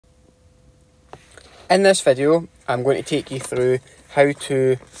In this video, I'm going to take you through how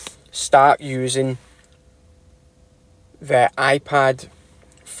to start using the iPad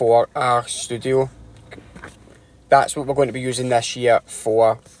for our studio. That's what we're going to be using this year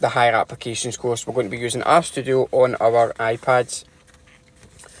for the higher applications course. We're going to be using RStudio on our iPads.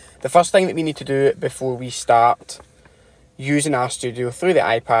 The first thing that we need to do before we start using RStudio through the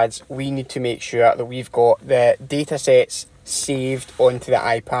iPads, we need to make sure that we've got the data sets saved onto the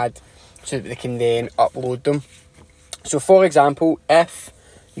iPad so that they can then upload them. So for example, if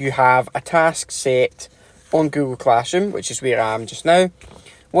you have a task set on Google Classroom, which is where I am just now,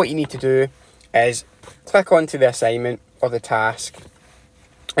 what you need to do is click onto the assignment or the task,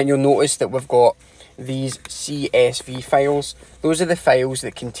 and you'll notice that we've got these CSV files. Those are the files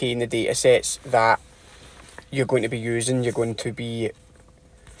that contain the data sets that you're going to be using, you're going to be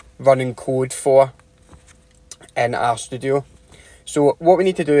running code for in RStudio. So what we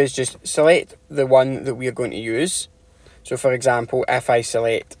need to do is just select the one that we are going to use. So for example, if I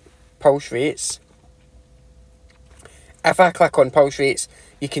select pulse rates, if I click on pulse rates,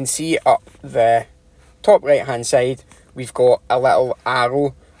 you can see up the top right hand side, we've got a little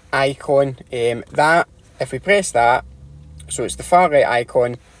arrow icon. That, if we press that, so it's the far right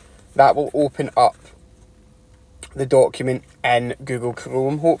icon, that will open up the document in Google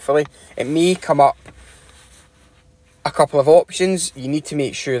Chrome, hopefully. It may come up a couple of options. You need to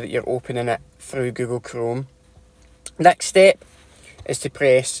make sure that you're opening it through Google Chrome. Next step is to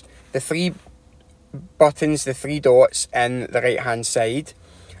press the three buttons, the three dots in the right hand side,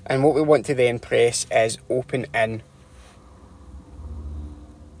 and what we want to then press is open in.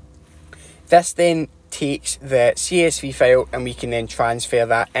 This then takes the CSV file and we can then transfer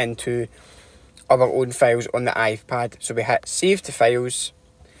that into our own files on the iPad. So we hit save to files.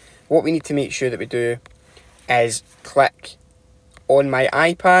 What we need to make sure that we do is click on my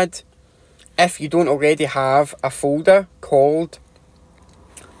iPad. If you don't already have a folder called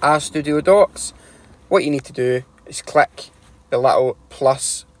RStudio Docs, what you need to do is click the little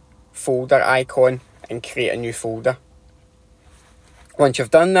plus folder icon and create a new folder. Once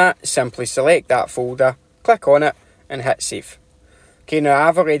you've done that, simply select that folder, click on it and hit save. Okay, now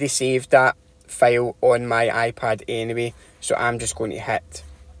I've already saved that file on my iPad anyway, so I'm just going to hit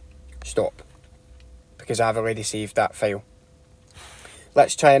stop because I've already saved that file.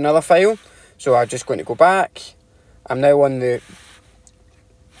 Let's try another file. So I'm just going to go back. I'm now on the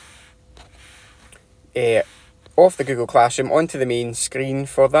off the Google Classroom onto the main screen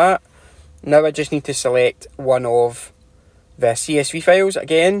for that. Now I just need to select one of the CSV files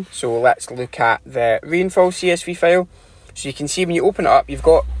again. So let's look at the rainfall CSV file. So you can see when you open it up, you've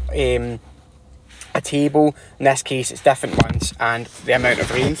got a table. In this case, it's different months and the amount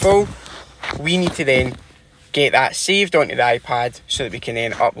of rainfall. We need to then get that saved onto the iPad so that we can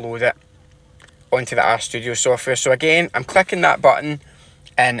then upload it onto the RStudio software. So again, I'm clicking that button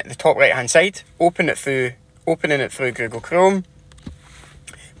in the top right hand side, opening it through Google Chrome,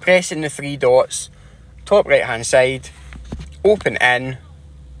 pressing the three dots, top right hand side, open in,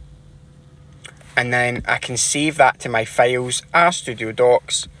 and then I can save that to my files, RStudio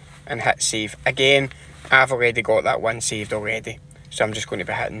Docs, and hit save. Again, I've already got that one saved already, so I'm just going to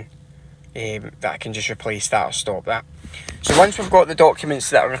be hitting that. I can just replace that or stop that. So once we've got the documents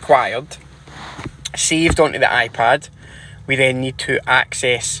that are required saved onto the iPad, we then need to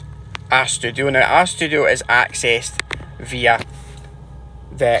access RStudio. Now RStudio is accessed via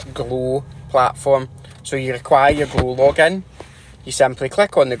the Glow platform, so you require your Glow login. You simply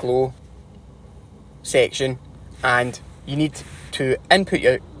click on the Glow section and you need to input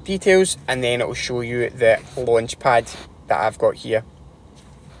your details, and then it will show you the launch pad that I've got here.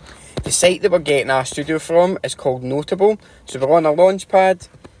 The site that we're getting RStudio from is called Notable. So we're on a launch pad.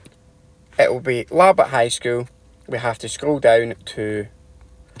 It will be Larbert High School. We have to scroll down to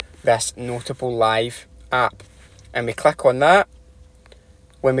this Notable Live app and we click on that.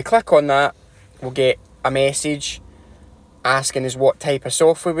 When we click on that, we'll get a message asking us what type of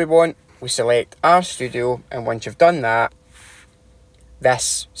software we want. We select RStudio, and once you've done that,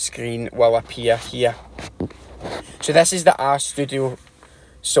 this screen will appear here. So this is the RStudio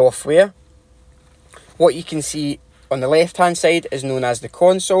software. What you can see on the left hand side is known as the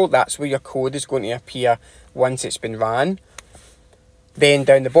console. That's where your code is going to appear once it's been ran. Then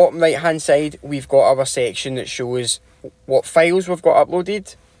down the bottom right hand side, we've got our section that shows what files we've got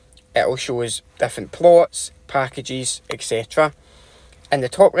uploaded. It'll show us different plots, packages, etc. In the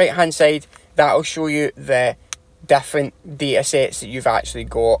top right hand side, that'll show you the different data sets that you've actually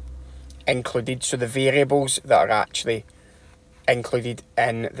got included, so the variables that are actually included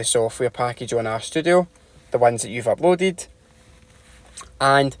in the software package on RStudio, the ones that you've uploaded.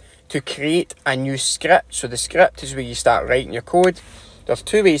 And to create a new script. So the script is where you start writing your code. There's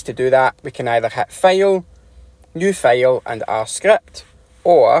two ways to do that. We can either hit File, New File, and our script,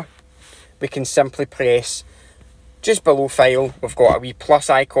 or we can simply press just below File. We've got a wee plus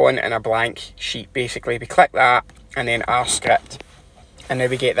icon and a blank sheet basically. We click that and then our script, and now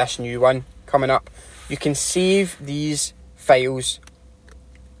we get this new one coming up. You can save these files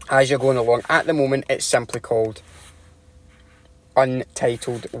as you're going along. At the moment it's simply called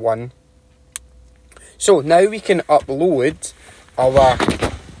Untitled1. So now we can upload our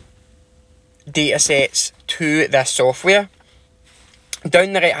data sets to this software.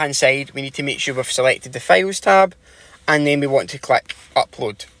 Down the right hand side we need to make sure we've selected the Files tab, and then we want to click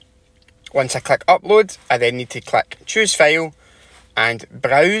Upload. Once I click Upload, I then need to click Choose File and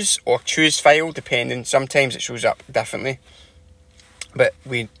Browse, or Choose File depending. Sometimes it shows up differently, but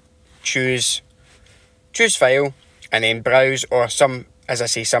we choose File and then Browse, or as I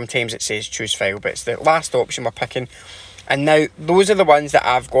say, sometimes it says Choose File, but it's the last option we're picking. And now those are the ones that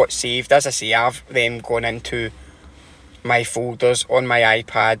I've got saved. As I say, I've then gone into my folders on my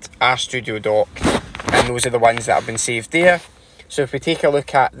iPad, RStudio Dock, and those are the ones that have been saved there. So if we take a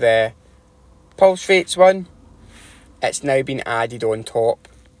look at the pulse rates one, it's now been added on top.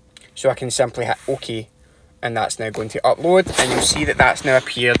 So I can simply hit OK, and that's now going to upload, and you'll see that that's now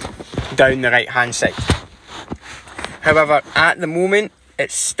appeared down the right hand side. However, at the moment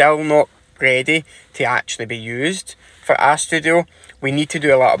it's still not ready to actually be used for RStudio. We need to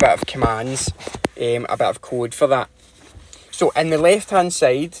do a little bit of commands, a bit of code for that. So in the left hand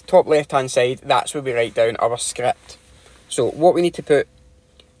side, top left hand side, that's where we write down our script. So what we need to put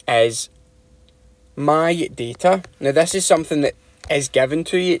is my data. Now this is something that is given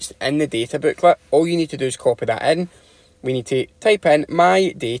to you, it's in the data booklet. All you need to do is copy that in. We need to type in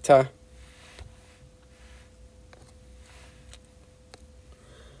my data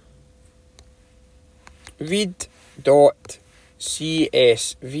read.csv,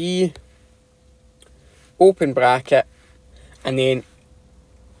 open bracket, and then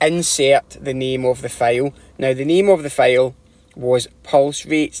insert the name of the file. Now the name of the file was pulse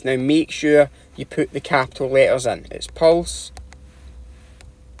rates. Now make sure you put the capital letters in. It's pulse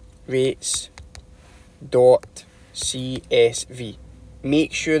rates.csv.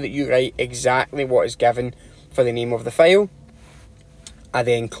 Make sure that you write exactly what is given for the name of the file. I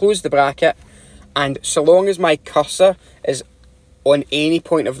then close the bracket, and so long as my cursor is on any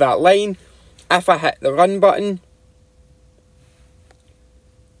point of that line, if I hit the run button,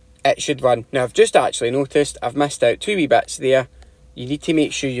 it should run. Now I've just actually noticed I've missed out two wee bits there. You need to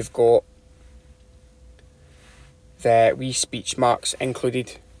make sure you've got the wee speech marks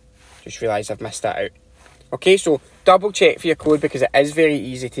included. Just realised I've missed that out. Okay, so double check for your code because it is very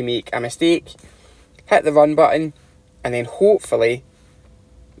easy to make a mistake. Hit the run button, and then hopefully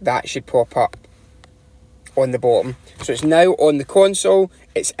that should pop up on the bottom. So it's now on the console,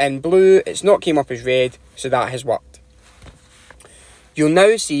 it's in blue, it's not came up as red, so that has worked. You'll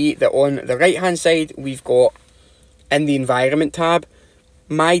now see that on the right hand side we've got, in the environment tab,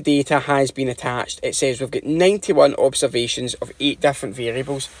 my data has been attached. It says we've got 91 observations of 8 different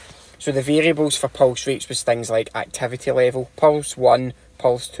variables. So the variables for pulse rates was things like activity level, pulse 1,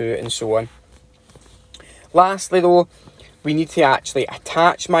 pulse 2, and so on. Lastly though, we need to actually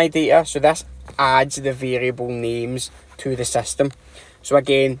attach my data, so this adds the variable names to the system. So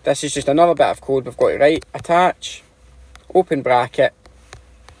again, this is just another bit of code we've got to write. Attach, open bracket,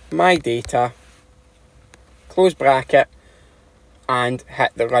 my data, close bracket, and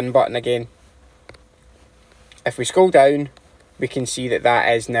hit the run button again. If we scroll down, we can see that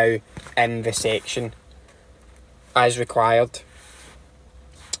that is now in the section as required.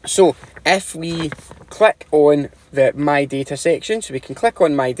 So if we click on the my data section, so we can click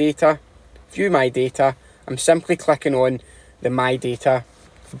on my data, view my data. I'm simply clicking on the my data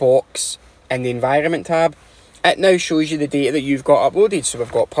box in the environment tab. It now shows you the data that you've got uploaded. So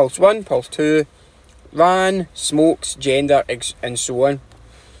we've got pulse 1, pulse 2, RAN, smokes, gender, and so on.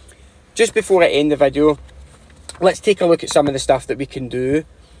 Just before I end the video, let's take a look at some of the stuff that we can do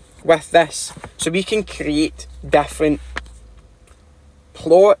with this. So we can create different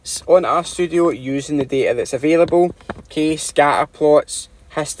plots on RStudio using the data that's available. Okay, scatter plots,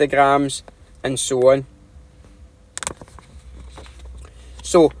 histograms, and so on.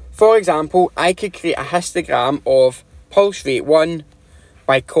 So, for example, I could create a histogram of pulse rate 1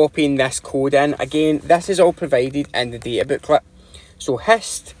 by copying this code in. Again, this is all provided in the data booklet. So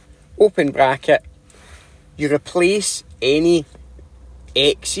hist, open bracket, you replace any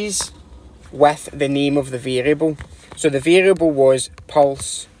X's with the name of the variable. So the variable was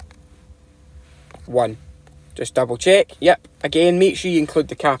pulse 1. Just double check. Yep. Again, make sure you include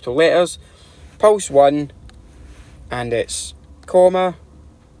the capital letters. Pulse 1, and it's comma,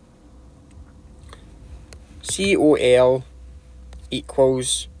 COL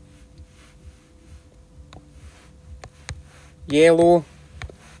equals yellow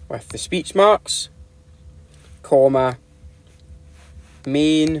with the speech marks, comma,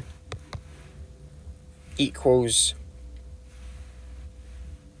 main equals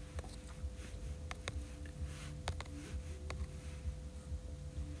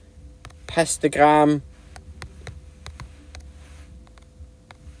histogram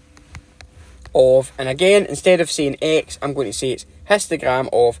of, and again, instead of saying X, I'm going to say it's histogram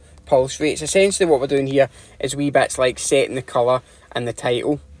of pulse rates. Essentially what we're doing here is wee bits like setting the colour and the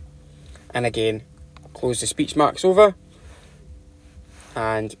title. And again, close the speech marks over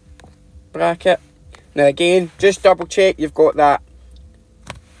and bracket. Now again, just double check you've got that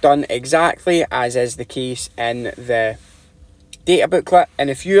done exactly as is the case in the data booklet, and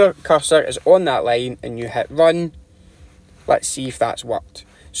if your cursor is on that line and you hit run, let's see if that's worked.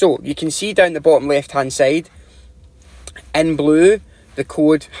 So you can see down the bottom left hand side in blue the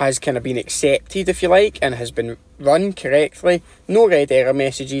code has kind of been accepted, if you like, and has been run correctly. No red error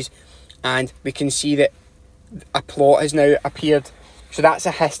messages, and we can see that a plot has now appeared. So that's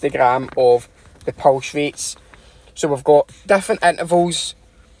a histogram of the pulse rates. So we've got different intervals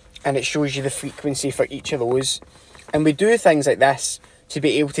and it shows you the frequency for each of those. And we do things like this to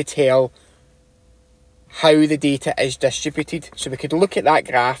be able to tell how the data is distributed. So we could look at that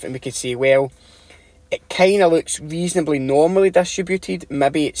graph and we could say, well, it kind of looks reasonably normally distributed.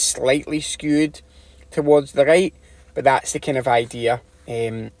 Maybe it's slightly skewed towards the right, but that's the kind of idea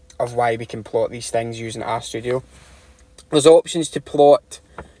of why we can plot these things using RStudio. There's options to plot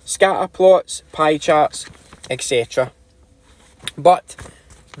scatter plots, pie charts, etc. But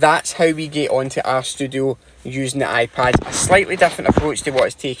that's how we get onto RStudio using the iPad. A slightly different approach to what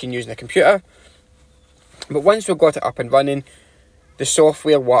it's taking using a computer. But once we've got it up and running, the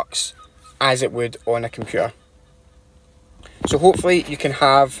software works as it would on a computer. So hopefully you can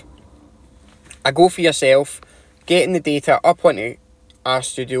have a go for yourself, getting the data up onto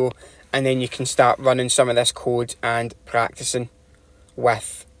RStudio, and then you can start running some of this code and practicing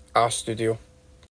with RStudio.